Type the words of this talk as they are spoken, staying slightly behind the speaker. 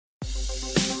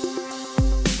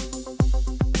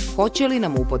Hoće li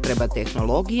nam upotreba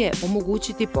tehnologije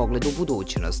omogućiti pogled u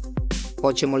budućnost?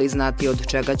 Hoćemo li znati od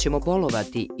čega ćemo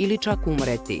bolovati ili čak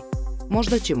umreti?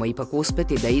 Možda ćemo ipak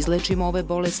uspeti da izlečimo ove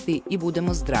bolesti i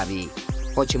budemo zdraviji.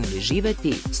 Hoćemo li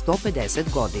živeti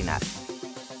 150 godina?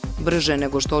 Brže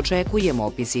nego što očekujemo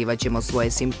opisivaćemo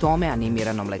svoje simptome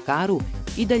animiranom lekaru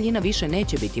i daljina više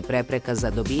neće biti prepreka za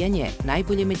dobijanje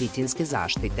najbolje medicinske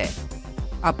zaštite.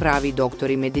 A pravi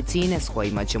doktori medicine s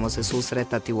kojima ćemo se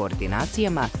susretati u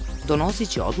ordinacijama donosit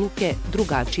će odluke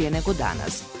drugačije nego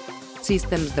danas.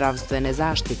 Sistem zdravstvene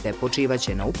zaštite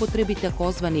počivaće na upotrebi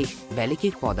takozvanih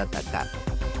velikih podataka.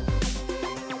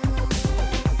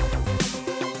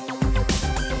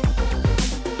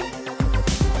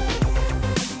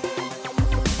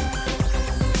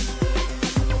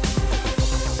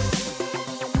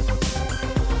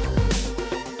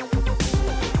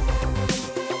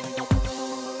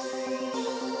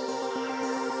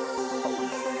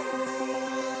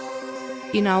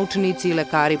 I naučnici i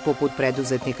lekari poput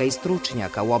preduzetnika i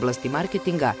stručnjaka u oblasti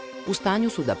marketinga u stanju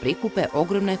su da prikupe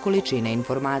ogromne količine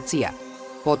informacija.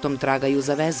 Potom tragaju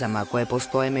za vezama koje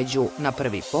postoje među, na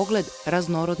prvi pogled,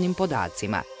 raznorodnim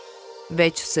podacima.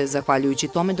 Već se, zahvaljujući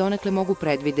tome, donekle mogu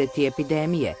predvideti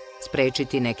epidemije,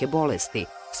 sprečiti neke bolesti,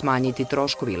 smanjiti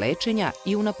troškovi lečenja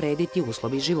i unaprediti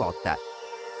uslovi života.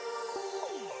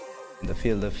 In the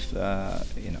field of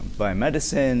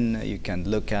biomedicine, you can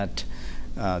look at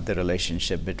the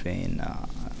relationship between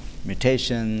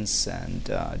mutations and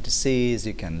disease.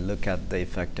 You can look at the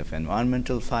effect of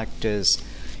environmental factors,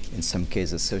 in some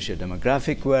cases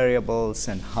socio-demographic variables,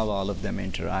 and how all of them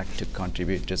interact to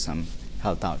contribute to some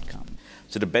health outcome.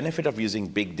 So the benefit of using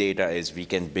big data is we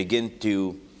can begin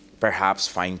to perhaps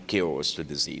find cures to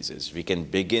diseases. We can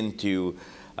begin to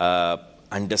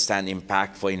understand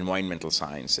impact for environmental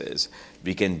sciences.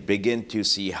 We can begin to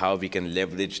see how we can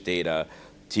leverage data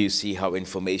to see how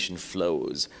information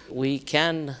flows. We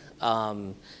can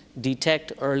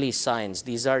detect early signs.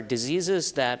 These are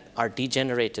diseases that are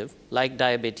degenerative, like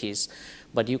diabetes,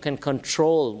 but you can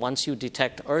control, once you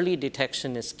detect, early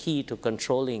detection is key to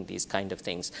controlling these kind of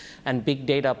things. And big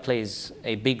data plays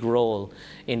a big role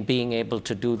in being able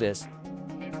to do this.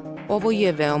 Ovo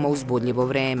je veoma uzbudljivo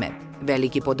vreme.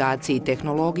 Veliki podaci i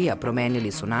tehnologija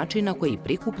promenili su način na koji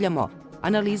prikupljamo,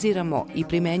 analiziramo i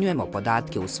primenjujemo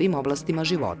podatke u svim oblastima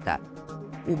života.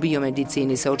 U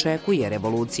biomedicini se očekuje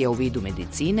revolucija u vidu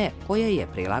medicine koja je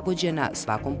prilagođena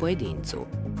svakom pojedincu.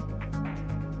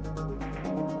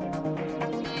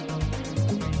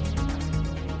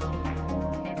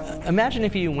 Imagine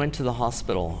if you went to the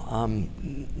hospital.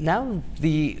 Now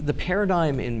the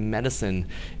paradigm in medicine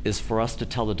is for us to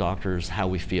tell the doctors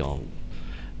how we feel.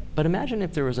 But imagine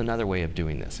if there was another way of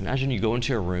doing this. Imagine you go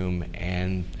into a room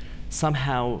and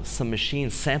somehow some machine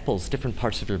samples different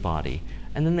parts of your body,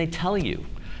 and then they tell you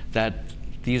that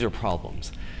these are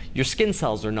problems. Your skin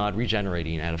cells are not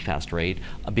regenerating at a fast rate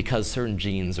because certain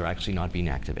genes are actually not being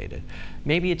activated.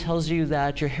 Maybe it tells you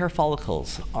that your hair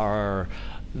follicles are,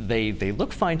 they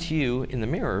look fine to you in the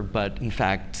mirror, but in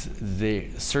fact,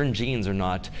 certain genes are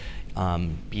not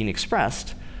being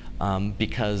expressed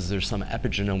because there's some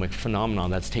epigenomic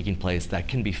phenomenon that's taking place that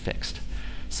can be fixed.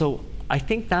 So I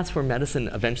think that's where medicine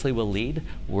eventually will lead,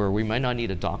 where we might not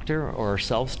need a doctor or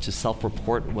ourselves to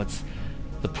self-report what's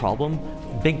the problem.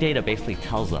 Big data basically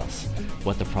tells us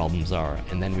what the problems are,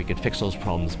 and then we could fix those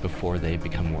problems before they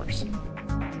become worse.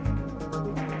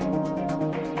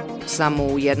 Samo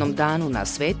u jednom danu na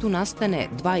svetu nastane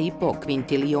 2,5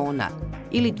 kvintiliona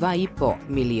ili 2,5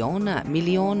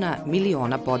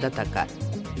 miliona podataka.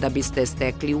 Da biste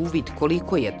stekli uvid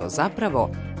koliko je to zapravo,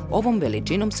 ovom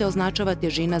veličinom se označava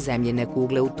težina zemljine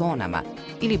kugle u tonama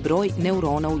ili broj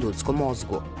neurona u ljudskom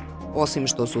mozgu. Osim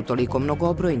što su toliko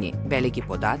mnogobrojni, veliki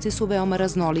podaci su veoma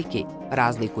raznoliki,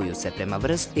 razlikuju se prema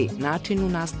vrsti, načinu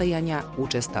nastajanja,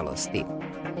 učestalosti.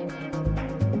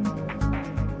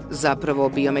 Zapravo,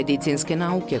 biomedicinske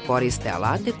nauke koriste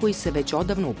alate koji se već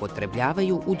odavno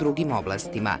upotrebljavaju u drugim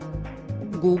oblastima.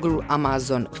 Google,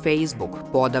 Amazon, Facebook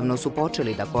podavno su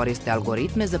počeli da koriste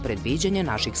algoritme za predviđanje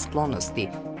naših sklonosti.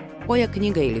 Koja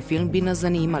knjiga ili film bi nas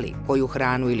zanimali, koju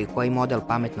hranu ili koji model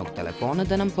pametnog telefona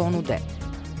da nam ponude.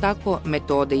 Tako,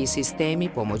 metode i sistemi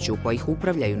pomoću kojih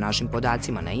upravljaju našim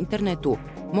podacima na internetu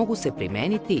mogu se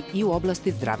primeniti i u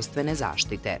oblasti zdravstvene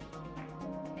zaštite.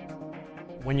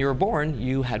 When you were born,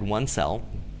 you had one cell,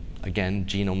 again,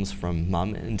 genomes from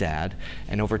mom and dad,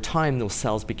 and over time those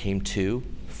cells became 2,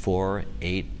 4,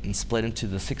 8, and split into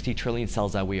the 60 trillion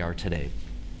cells that we are today.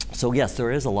 So yes,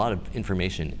 there is a lot of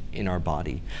information in our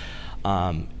body.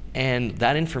 And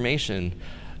that information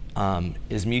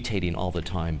is mutating all the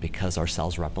time because our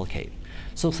cells replicate.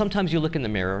 So sometimes you look in the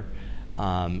mirror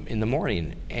in the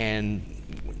morning, and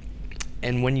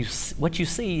what you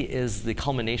see is the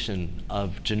culmination of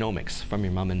genomics from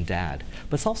your mom and dad,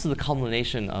 but it's also the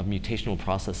culmination of mutational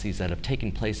processes that have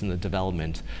taken place in the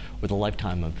development with the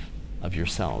lifetime of your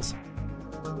cells.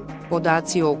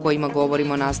 Podaci o kojima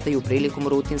govorimo nastaju prilikom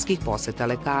rutinskih poseta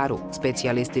lekaru,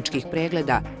 specijalističkih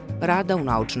pregleda, rada u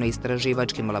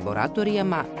naučno-istraživačkim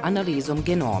laboratorijama, analizom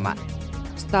genoma.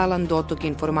 Stalan dotok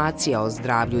informacija o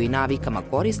zdravlju i navikama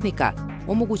korisnika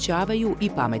omogućavaju i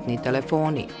pametni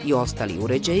telefoni i ostali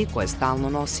uređaji koje stalno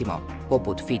nosimo,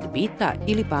 poput Fitbita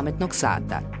ili pametnog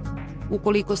sata.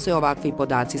 Ukoliko se ovakvi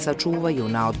podaci sačuvaju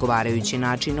na odgovarajući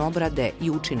način obrade i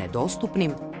učine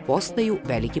dostupnim, postaju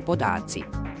veliki podaci.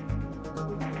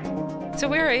 So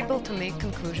we are able to make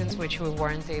conclusions which we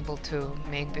weren't able to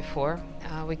make before.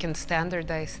 We can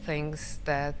standardize things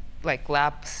like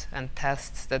labs and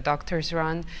tests that doctors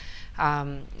run,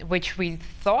 which we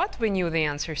thought we knew the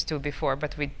answers to before,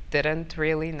 but we didn't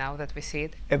really now that we see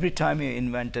it. Every time you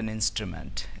invent an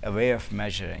instrument, a way of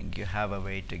measuring, you have a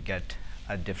way to get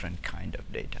a different kind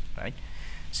of data, right?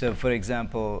 So for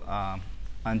example,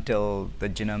 until the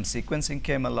genome sequencing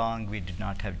came along, we did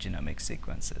not have genomic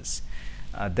sequences.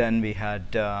 Then we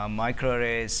had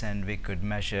microarrays, and we could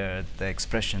measure the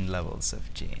expression levels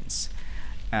of genes.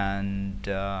 And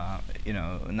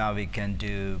now we can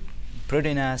do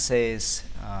protein assays,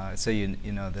 so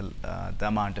you know the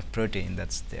amount of protein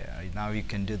that's there. Now you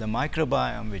can do the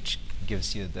microbiome, which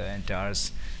gives you the entire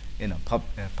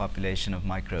population of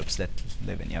microbes that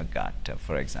live in your gut,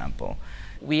 for example.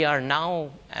 We are now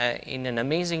in an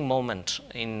amazing moment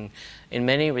in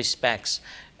many respects.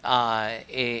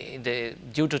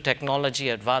 Due to technology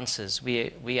advances,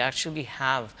 we actually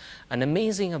have an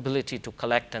amazing ability to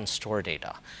collect and store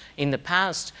data. In the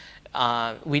past,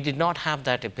 we did not have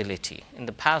that ability. In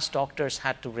the past, doctors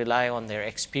had to rely on their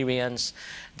experience.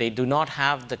 They do not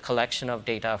have the collection of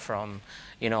data from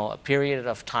a period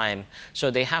of time, so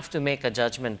they have to make a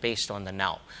judgment based on the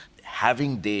now.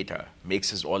 Having data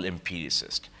makes us all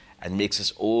empiricists and makes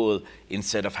us all,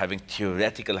 instead of having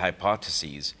theoretical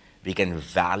hypotheses, we can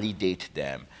validate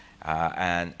them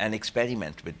and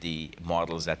experiment with the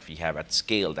models that we have at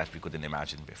scale that we couldn't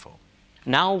imagine before.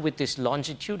 Now with this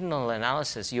longitudinal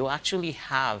analysis, you actually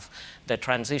have the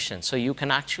transition. So you can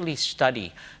actually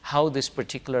study how this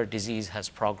particular disease has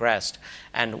progressed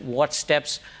and what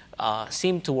steps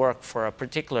seem to work for a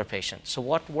particular patient. So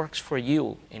what works for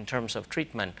you in terms of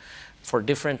treatment for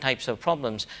different types of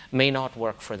problems may not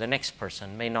work for the next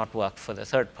person, may not work for the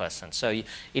third person. So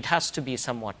it has to be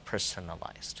somewhat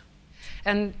personalized.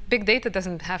 And big data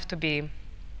doesn't have to be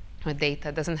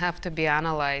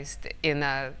analyzed in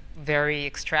a very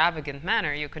extravagant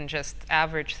manner. You can just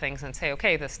average things and say,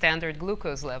 okay, the standard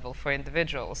glucose level for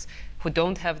individuals who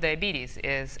don't have diabetes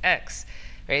is X.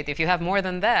 Right? If you have more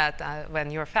than that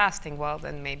when you're fasting, well,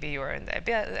 then maybe you're a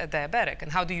diabetic.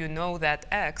 And how do you know that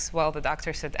X? Well, the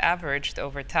doctor said averaged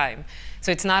over time.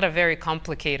 So it's not a very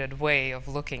complicated way of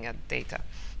looking at data.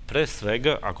 Pre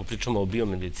svega, ako pričamo o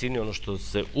biomedicini, ono što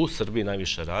se u Srbiji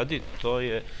najviše radi, to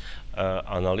je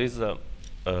analiza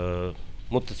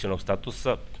mutacionog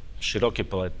statusa široke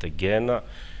palete gena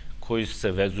koji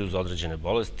se vezuju za određene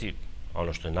bolesti.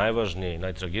 Ono što je najvažnije i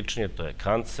najtragičnije, to je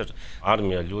kancer.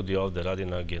 Armija ljudi ovde radi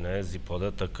na genezi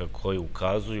podataka koji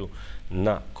ukazuju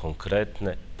na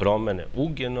konkretne promene u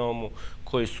genomu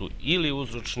koji su ili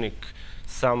uzročnik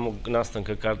samog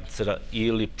nastanka kancera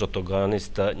ili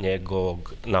protagonista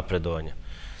njegovog napredovanja.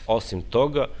 Osim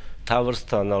toga, ta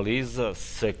vrsta analiza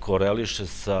se koreliše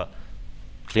sa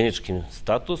kliničkim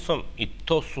statusom i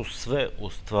to su sve u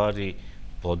stvari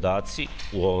podaci,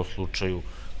 u ovom slučaju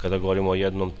kada govorimo o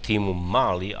jednom timu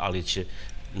mali, ali će,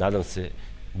 nadam se,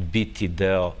 biti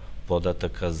deo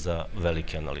podataka za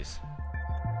velike analize.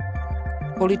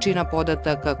 Količina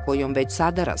podataka kojom već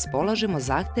sada raspolažemo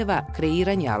zahteva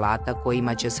kreiranje alata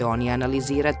kojima će se oni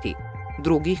analizirati,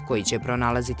 drugih koji će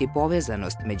pronalaziti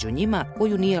povezanost među njima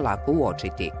koju nije lako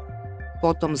uočiti.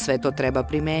 Potom sve to treba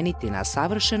primeniti na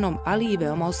savršenom, ali i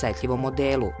veoma osetljivom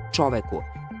modelu, čoveku,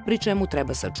 pri čemu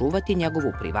treba sačuvati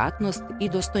njegovu privatnost i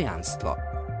dostojanstvo.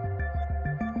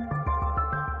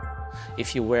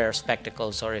 If you wear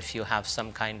spectacles or if you have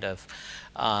some kind of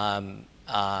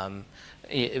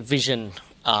vision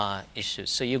issues.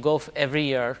 So you go every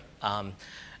year,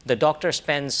 the doctor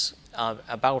spends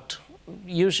about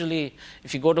usually,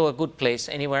 if you go to a good place,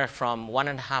 anywhere from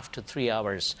 1.5 to 3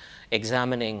 hours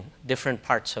examining different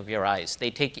parts of your eyes.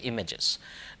 They take images.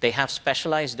 They have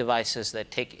specialized devices that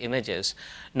take images,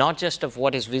 not just of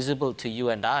what is visible to you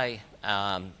and I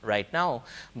right now,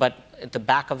 but at the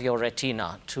back of your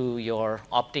retina, to your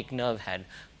optic nerve head,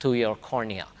 to your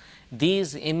cornea.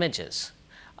 These images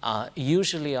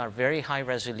usually are very high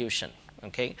resolution.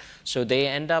 Okay, so they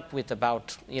end up with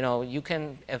about, you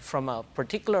can, from a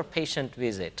particular patient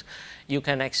visit, you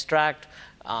can extract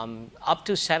up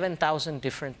to 7,000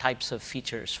 different types of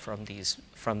features from these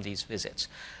visits.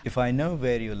 If I know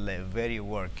where you live, where you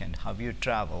work, and how you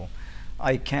travel,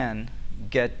 I can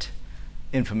get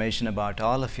information about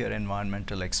all of your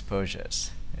environmental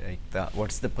exposures. Like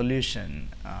what's the pollution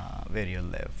where you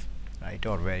live, right,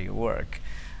 or where you work?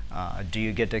 Do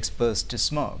you get exposed to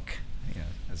smoke?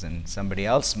 As in somebody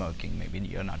else smoking, maybe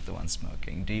you're not the one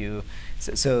smoking. Do you,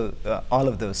 all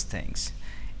of those things.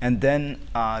 And then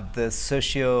the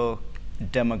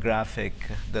socio-demographic,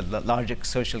 the larger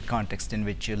social context in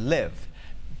which you live.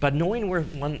 But knowing where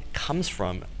one comes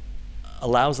from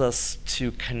allows us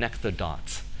to connect the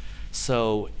dots.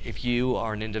 So if you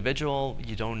are an individual,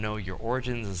 you don't know your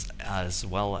origins as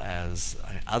well as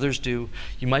others do,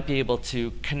 you might be able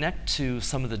to connect to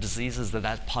some of the diseases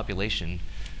that population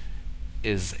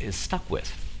is stuck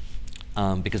with,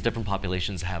 because different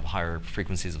populations have higher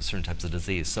frequencies of certain types of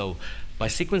disease. So by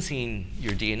sequencing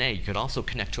your DNA, you could also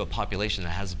connect to a population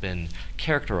that has been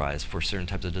characterized for certain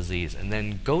types of disease, and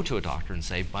then go to a doctor and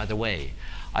say, by the way,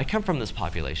 I come from this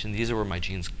population, these are where my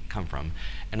genes come from,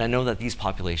 and I know that these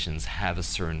populations have a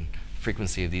certain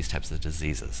frequency of these types of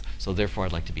diseases, so therefore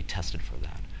I'd like to be tested for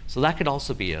that. So that could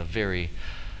also be a very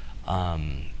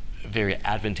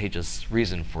advantageous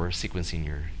reason for sequencing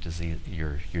your disease,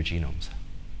 your genomes.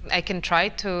 I can try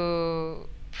to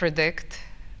predict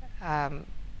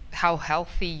how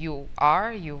healthy you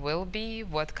are, you will be,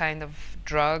 what kind of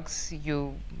drugs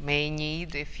you may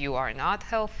need if you are not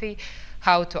healthy,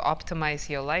 how to optimize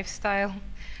your lifestyle,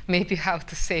 maybe how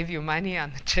to save you money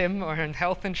on the gym or on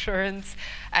health insurance.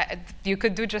 You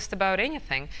could do just about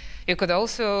anything. You could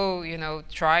also,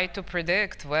 try to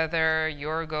predict whether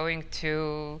you're going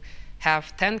to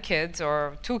have 10 kids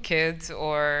or 2 kids,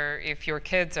 or if your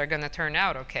kids are going to turn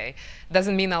out okay.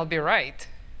 Doesn't mean I'll be right,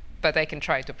 but I can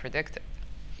try to predict it.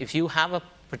 If you have a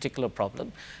particular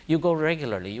problem, you go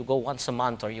regularly. You go once a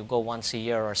month, or you go once a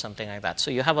year, or something like that.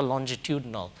 So you have a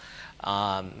longitudinal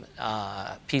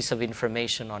piece of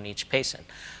information on each patient.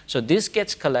 So this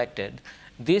gets collected.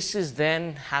 This is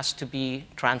then has to be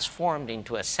transformed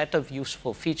into a set of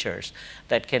useful features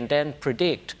that can then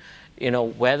predict,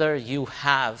 whether you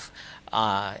have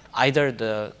either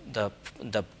the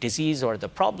disease or the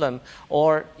problem,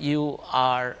 or you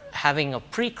are having a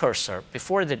precursor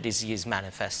before the disease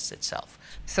manifests itself.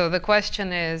 So the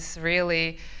question is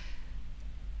really,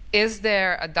 is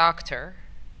there a doctor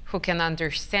who can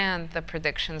understand the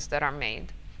predictions that are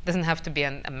made? Doesn't have to be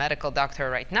a medical doctor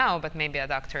right now, but maybe a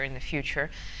doctor in the future.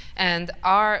 And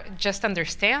just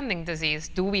understanding disease,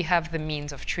 do we have the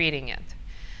means of treating it?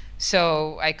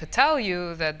 So I could tell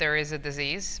you that there is a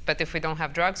disease, but if we don't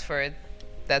have drugs for it,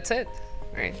 that's it,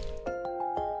 right?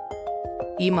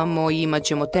 Imamo i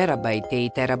imaćemo terabajte i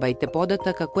terabajte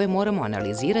podataka koje moramo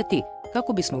analizirati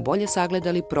kako bismo bolje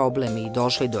sagledali problem i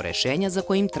došli do rešenja za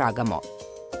kojim tragamo.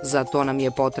 Za to nam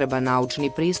je potreban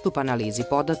naučni pristup analizi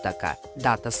podataka,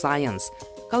 data science,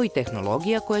 kao i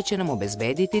tehnologija koja će nam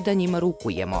obezbediti da njima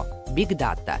rukujemo, big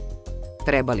data.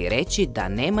 Treba li reći da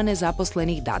nema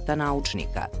nezaposlenih data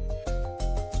naučnika?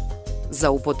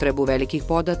 Za upotrebu velikih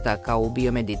podataka u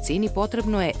biomedicini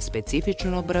potrebno je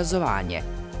specifično obrazovanje.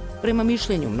 Prema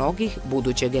mišljenju mnogih,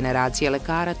 buduće generacije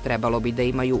lekara trebalo bi da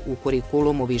imaju u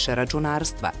kurikulumu više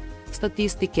računarstva,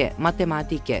 statistike,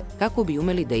 matematike, kako bi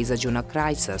umeli da izađu na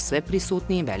kraj sa sve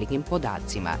prisutnijim velikim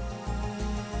podacima.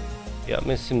 Ja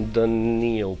mislim da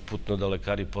nije uputno da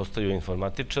lekari postaju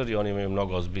informatičari, oni imaju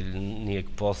mnogo ozbiljnijeg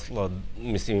posla,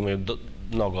 imaju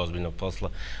mnogo ozbiljnog posla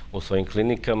u svojim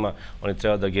klinikama, oni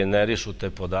treba da generišu te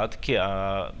podatke,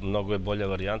 a mnogo je bolja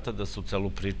varijanta da se u celu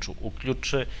priču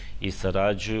uključe i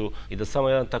sarađuju i da samo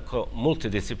jedan tako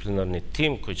multidisciplinarni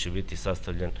tim koji će biti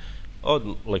sastavljen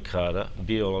od lekara,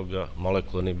 biologa,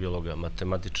 molekularnih biologa,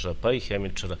 matematičara pa i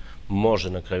hemičara može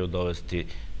na kraju dovesti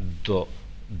do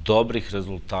dobrih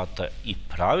rezultata i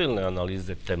pravilne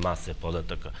analize te mase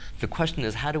podataka. The question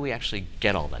is, how do we actually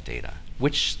get all that data?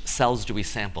 Which cells do we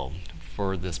sample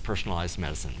for this personalized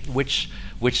medicine?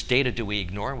 Which data do we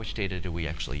ignore? Which data do we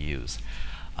actually use?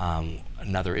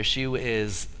 Another issue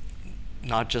is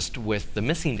not just with the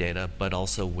missing data, but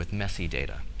also with messy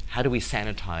data. how do we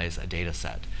sanitize a data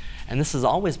set? And this has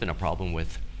always been a problem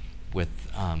with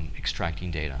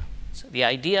extracting data. So the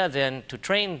idea then to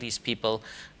train these people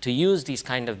to use these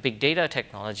kind of big data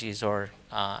technologies or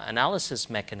analysis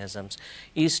mechanisms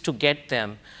is to get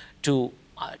them to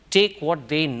take what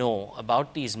they know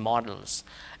about these models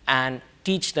and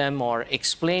teach them or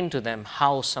explain to them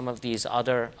how some of these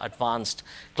other advanced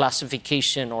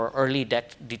classification or early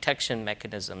detection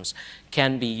mechanisms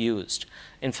can be used.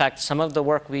 In fact, some of the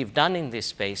work we've done in this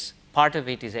space, part of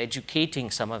it is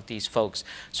educating some of these folks.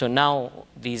 So now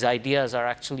these ideas are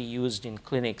actually used in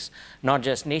clinics, not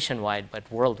just nationwide, but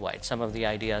worldwide, some of the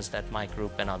ideas that my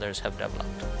group and others have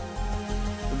developed.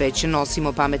 Već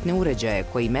nosimo pametne uređaje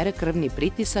koji mere krvni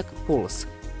pritisak, puls.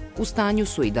 U stanju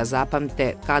su i da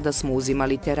zapamte kada smo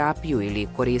uzimali terapiju ili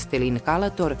koristili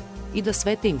inhalator i da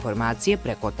sve te informacije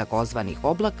preko takozvanih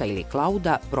oblaka ili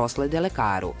klauda proslede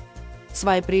lekaru.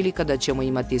 Sva je prilika da ćemo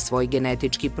imati svoj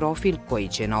genetički profil koji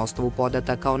će na osnovu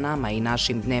podataka o nama i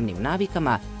našim dnevnim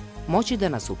navikama moći da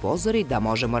nas upozori da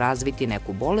možemo razviti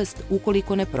neku bolest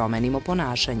ukoliko ne promenimo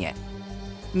ponašanje.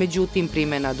 Međutim,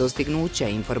 primjena dostignuća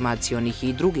informacionih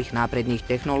i drugih naprednih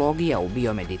tehnologija u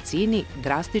biomedicini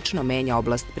drastično menja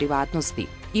oblast privatnosti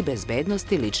i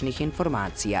bezbednosti ličnih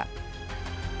informacija.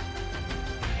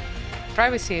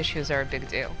 Privacy issues are a big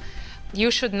deal.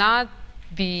 You should not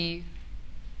be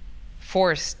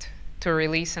forced to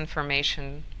release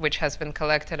information which has been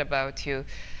collected about you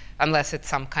unless it's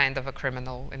some kind of a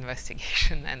criminal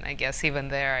investigation. And I guess even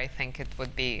there, I think it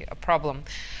would be a problem.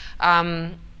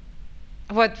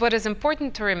 What is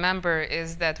important to remember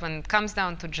is that when it comes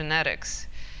down to genetics,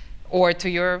 or to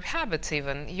your habits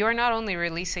even, you're not only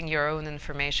releasing your own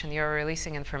information, you're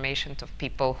releasing information to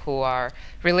people who are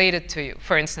related to you.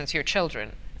 For instance, your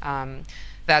children.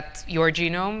 That your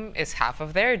genome is half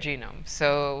of their genome.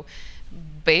 So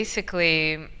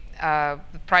basically,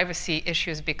 privacy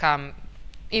issues become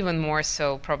even more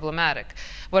so problematic.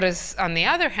 What is, on the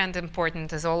other hand,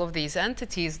 important is all of these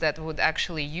entities that would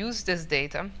actually use this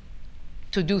data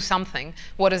to do something.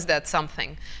 What is that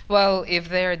something? Well, if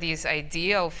they're these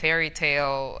ideal fairy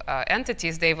tale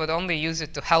entities, they would only use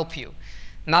it to help you,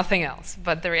 nothing else.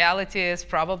 But the reality is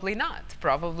probably not.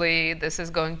 Probably this is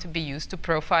going to be used to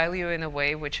profile you in a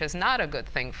way which is not a good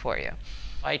thing for you.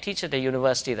 I teach at a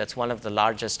university that's one of the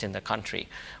largest in the country.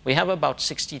 We have about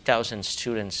 60,000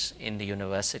 students in the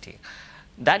university.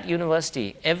 That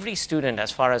university, every student,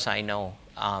 as far as I know,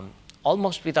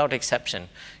 almost without exception,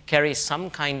 carries some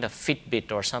kind of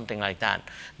Fitbit or something like that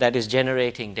that is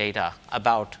generating data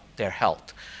about their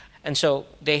health. And so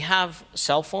they have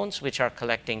cell phones which are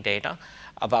collecting data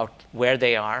about where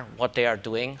they are, what they are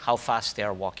doing, how fast they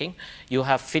are walking. You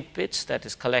have Fitbits that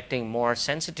is collecting more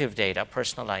sensitive data,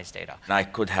 personalized data. I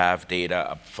could have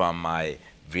data from my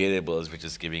variables, which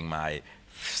is giving my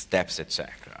steps, etc.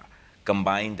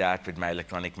 Combine that with my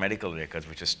electronic medical records,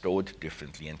 which is stored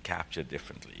differently and captured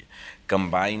differently.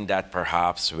 Combine that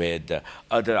perhaps with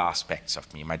other aspects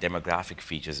of me, my demographic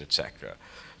features, etc.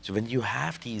 So when you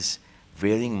have these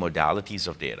varying modalities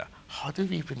of data, how do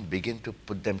we even begin to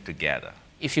put them together?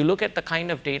 If you look at the kind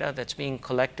of data that's being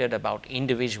collected about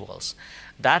individuals,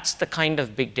 that's the kind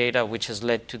of big data which has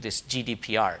led to this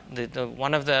GDPR.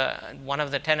 One of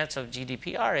the tenets of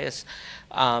GDPR is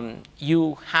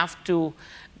you have to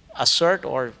assert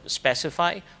or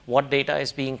specify what data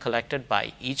is being collected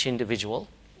by each individual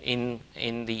in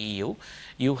the EU.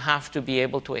 You have to be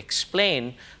able to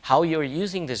explain how you're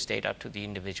using this data to the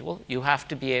individual. You have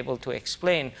to be able to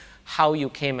explain how you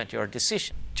came at your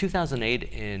decision.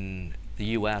 2008 in the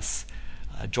US,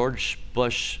 George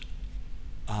Bush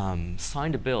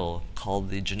signed a bill called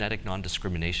the Genetic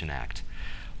Non-Discrimination Act,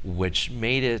 which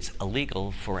made it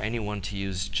illegal for anyone to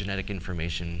use genetic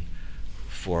information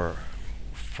for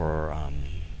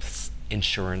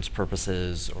insurance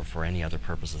purposes or for any other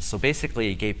purposes. So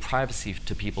basically it gave privacy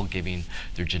to people giving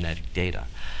their genetic data.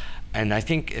 And I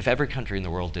think if every country in the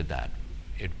world did that,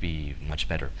 it'd be much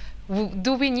better.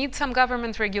 Do we need some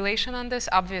government regulation on this?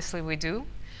 Obviously we do.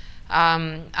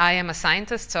 I am a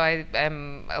scientist, so I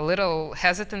am a little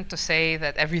hesitant to say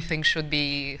that everything should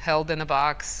be held in a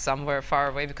box somewhere far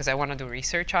away because I want to do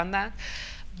research on that.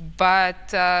 But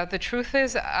the truth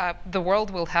is the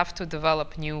world will have to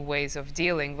develop new ways of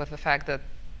dealing with the fact that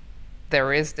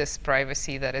there is this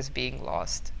privacy that is being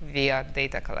lost via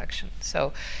data collection.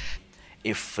 So,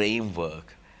 a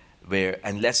framework where,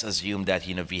 and let's assume that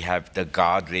we have the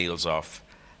guardrails of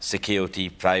security,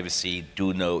 privacy,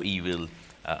 do no evil,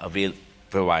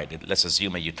 provided. Let's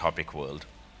assume a utopic world.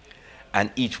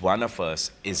 And each one of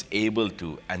us is able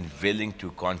to and willing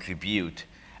to contribute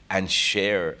and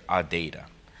share our data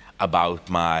about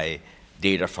my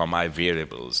data from my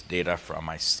variables, data from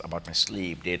about my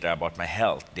sleep, data about my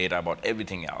health, data about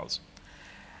everything else.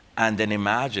 And then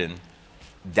imagine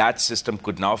that system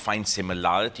could now find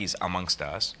similarities amongst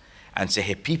us and say,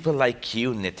 hey, people like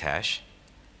you, Nitesh,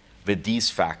 with these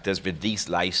factors, with these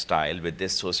lifestyle, with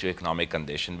this socioeconomic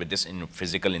condition, with this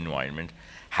physical environment,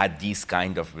 had these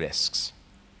kind of risks.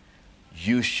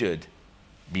 You should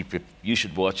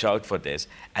watch out for this,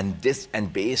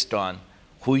 and based on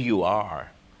who you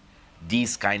are,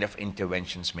 these kind of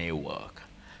interventions may work.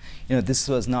 You know, this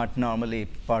was not normally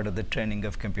part of the training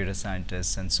of computer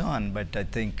scientists and so on, but I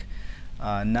think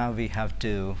now we have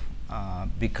to,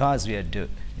 because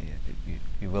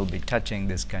we will be touching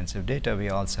these kinds of data, we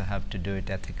also have to do it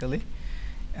ethically.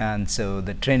 And so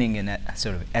the training in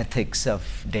sort of ethics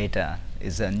of data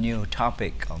is a new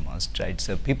topic almost, right?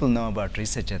 So people know about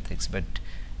research ethics, but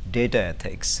data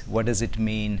ethics, what does it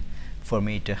mean for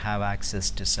me to have access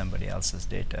to somebody else's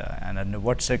data, and under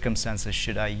what circumstances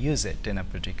should I use it in a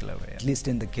particular way? At least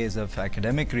in the case of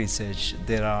academic research,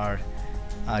 there are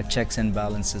checks and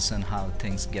balances on how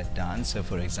things get done. So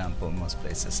for example, most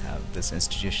places have this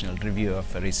institutional review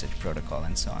of a research protocol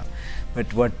and so on.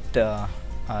 But what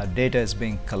data is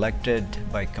being collected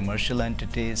by commercial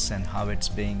entities and how it's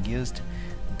being used,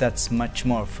 that's much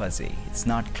more fuzzy. It's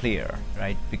not clear,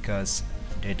 right? Because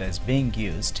data is being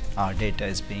used, our data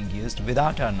is being used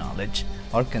without our knowledge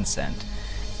or consent,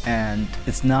 and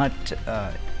it's not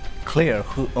clear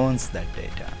who owns that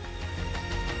data.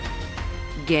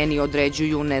 Geni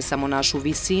određuju ne samo našu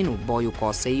visinu, boju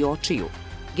kose i očiju.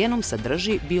 Genom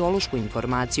sadrži biološku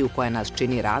informaciju koja nas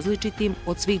čini različitim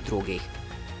od svih drugih.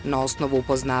 Na osnovu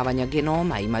upoznavanja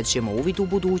genoma imat ćemo uvid u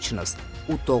budućnost,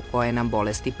 u to koje nam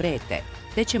bolesti prete,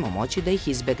 te ćemo moći da ih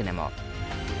izbegnemo.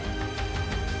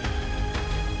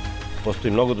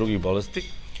 Postoji mnogo drugih bolesti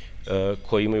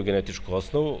koje imaju genetičku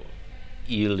osnovu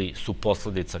ili su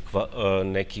posledica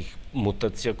nekih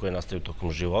mutacija koje nastaju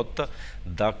tokom života.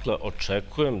 Dakle,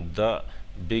 očekujem da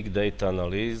big data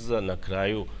analiza na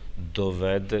kraju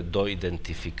dovede do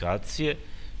identifikacije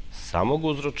samog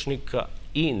uzročnika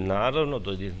i naravno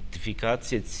do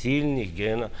identifikacije ciljnih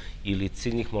gena ili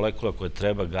ciljnih molekula koje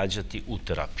treba gađati u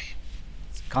terapiji.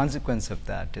 The consequence of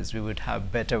that is we would have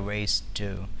better ways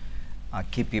to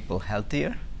keep people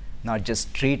healthier, not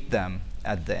just treat them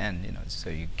at the end, you know, so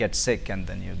you get sick and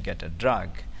then you get a drug,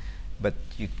 but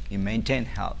you maintain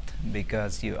health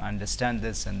because you understand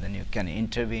this and then you can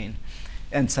intervene.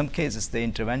 In some cases, the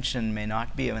intervention may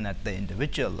not be even at the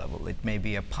individual level. It may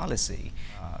be a policy,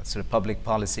 sort of public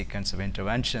policy kinds of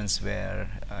interventions where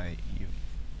you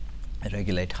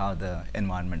regulate how the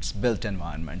built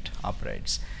environment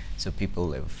operates. So people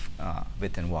live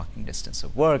within walking distance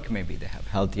of work. Maybe they have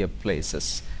healthier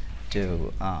places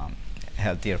to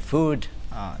healthier food,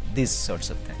 these sorts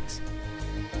of things.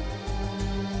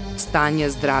 Stanje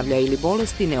zdravlja ili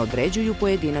bolesti ne određuju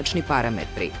pojedinačni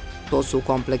parametri. To su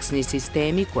kompleksni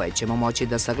sistemi koje ćemo moći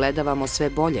da sagledavamo sve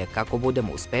bolje kako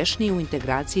budemo uspešniji u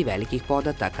integraciji velikih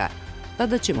podataka.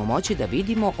 Tada ćemo moći da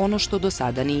vidimo ono što do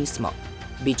sada nismo.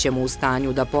 Bićemo u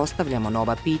stanju da postavljamo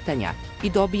nova pitanja i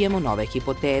dobijemo nove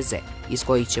hipoteze, iz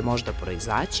kojih će možda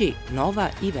proizaći nova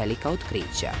i velika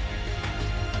otkrića.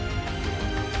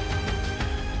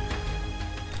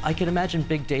 I can imagine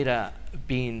big data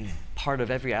being part of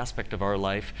every aspect of our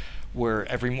life, where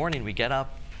every morning we get up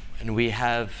and we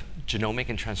have genomic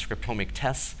and transcriptomic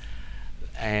tests,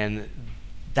 and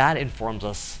that informs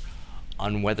us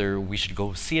on whether we should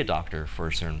go see a doctor for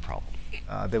a certain problem.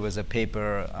 There was a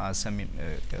paper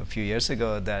a few years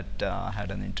ago that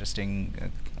had an interesting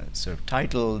sort of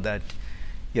title that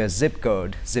your zip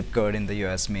code in the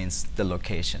US means the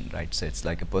location, right? So it's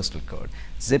like a postal code.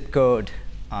 Zip code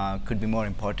could be more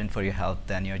important for your health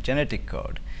than your genetic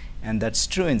code. And that's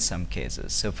true in some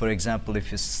cases. So for example,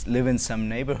 if you live in some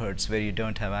neighborhoods where you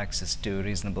don't have access to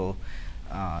reasonable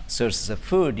sources of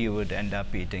food, you would end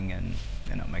up eating in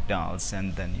McDonald's,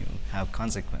 and then you have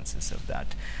consequences of that.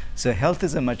 So health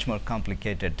is a much more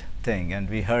complicated thing, and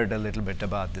we heard a little bit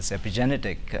about this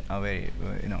epigenetic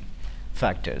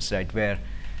factors, right, where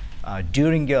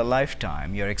during your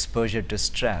lifetime, your exposure to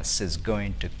stress is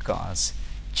going to cause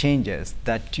changes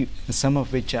that some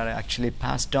of which are actually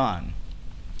passed on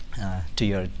to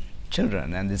your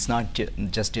children, and it's not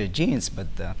just your genes, but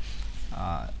the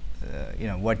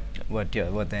what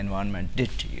the environment did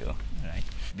to you, right?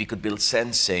 We could build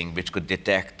sensing which could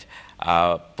detect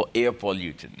air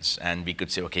pollutants, and we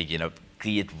could say, okay,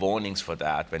 create warnings for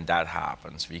that when that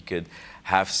happens. We could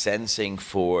have sensing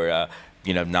for,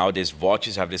 nowadays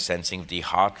watches have this sensing if the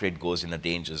heart rate goes in a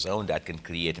danger zone, that can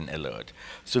create an alert.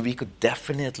 So we could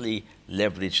definitely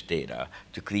leverage data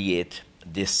to create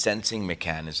these sensing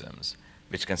mechanisms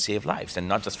which can save lives. And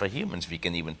not just for humans, we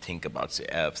can even think about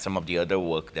some of the other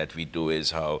work that we do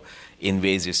is how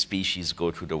invasive species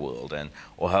go through the world, and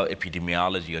or how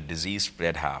epidemiology or disease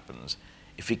spread happens.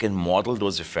 If we can model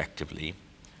those effectively,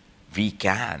 we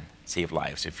can save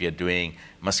lives. If we are doing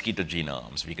mosquito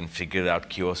genomes, we can figure out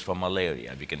cures for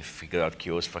malaria, we can figure out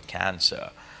cures for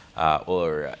cancer,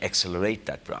 or accelerate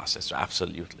that process. So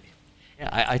absolutely. Yeah,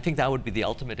 I think that would be the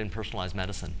ultimate in personalized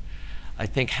medicine. I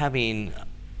think having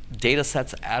data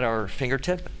sets at our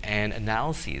fingertip and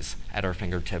analyses at our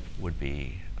fingertip would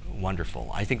be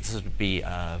wonderful. I think this would be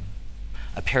a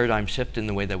paradigm shift in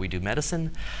the way that we do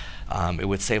medicine. It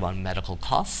would save on medical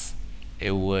costs.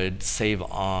 It would save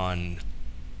on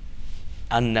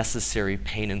unnecessary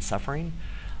pain and suffering.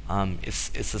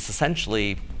 It's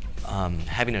essentially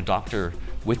having a doctor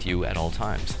with you at all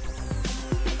times.